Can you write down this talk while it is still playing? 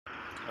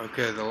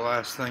Okay, the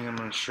last thing I'm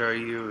going to show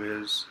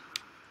you is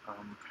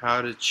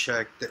how to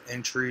check the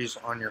entries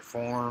on your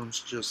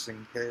forms, just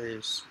in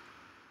case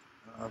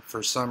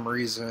for some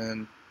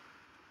reason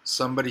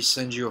somebody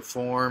sends you a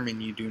form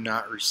and you do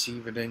not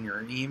receive it in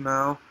your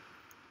email,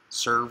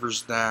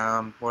 server's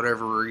down,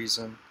 whatever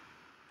reason.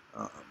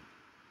 um,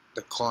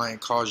 the client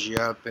calls you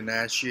up and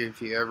asks you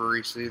if you ever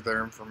received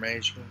their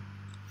information.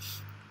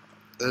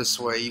 This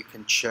way you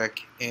can check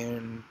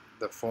in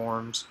the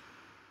forms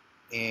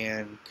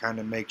and kind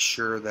of make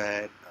sure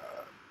that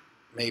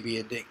maybe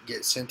it didn't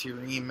get sent to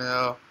your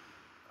email,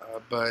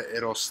 but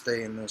it'll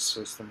stay in this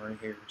system right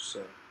here.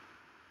 So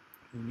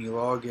when you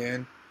log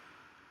in,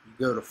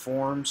 you go to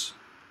forms.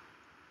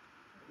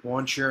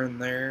 Once you're in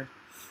there,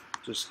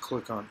 just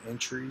click on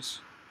entries,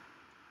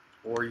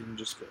 or you can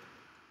just go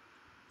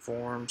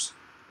forms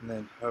and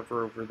then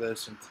hover over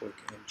this and click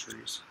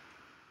entries.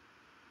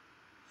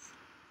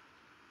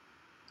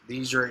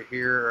 These right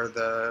here are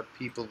the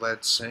people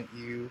that sent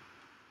you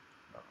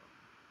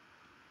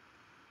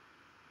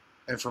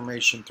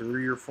information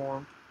through your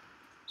form.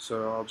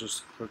 So I'll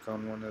just click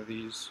on one of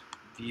these,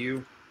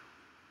 view.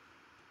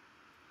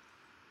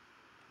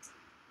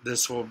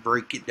 This will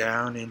break it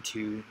down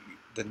into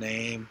the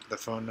name, the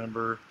phone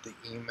number, the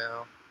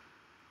email,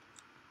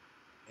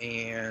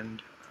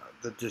 and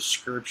the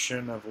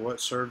description of what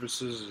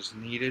services is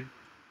needed.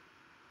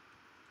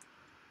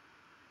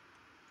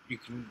 You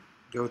can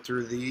go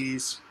through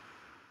these.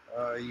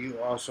 You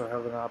also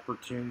have an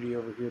opportunity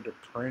over here to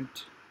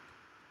print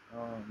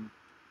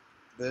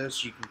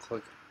this. You can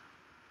click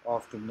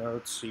off the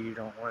notes so you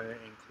don't want to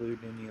include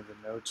any of the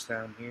notes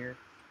down here.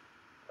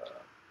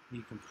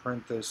 You can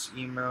print this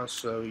email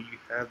so you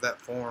have that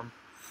form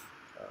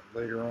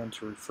later on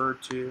to refer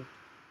to.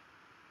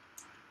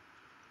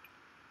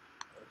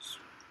 Let's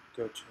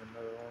go to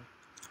another one.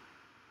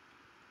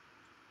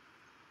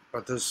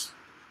 But this,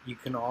 you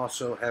can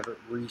also have it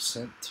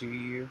resent to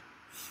you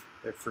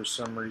if for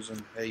some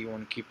reason, hey, you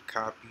want to keep a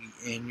copy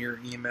in your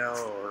email,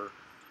 or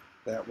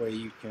that way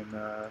you can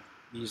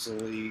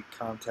easily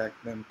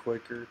contact them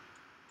quicker.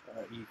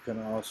 You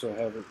can also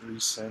have it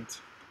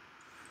resent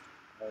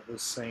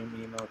this same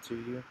email to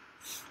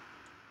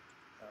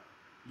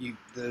you.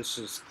 This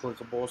is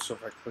clickable, so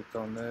if I clicked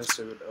on this,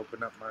 it would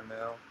open up my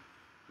mail,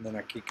 and then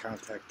I could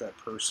contact that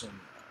person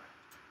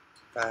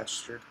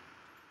faster.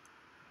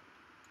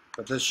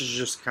 But this is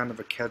just kind of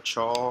a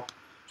catch-all.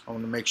 I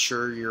want to make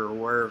sure you're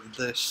aware of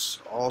this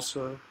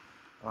also.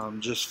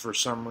 Just for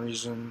some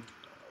reason,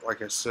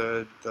 like I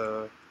said,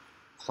 the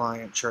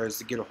client tries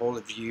to get a hold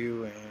of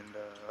you and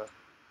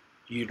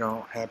you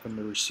don't happen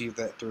to receive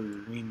that through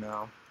your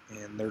email,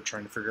 and they're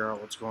trying to figure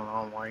out what's going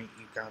on. Why aren't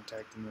you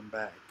contacting them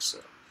back? So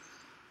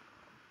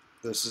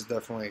this is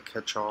definitely a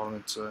catch-all, and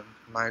it's a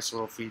nice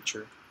little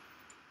feature.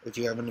 If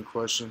you have any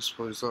questions,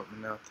 please let me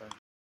know. Thanks.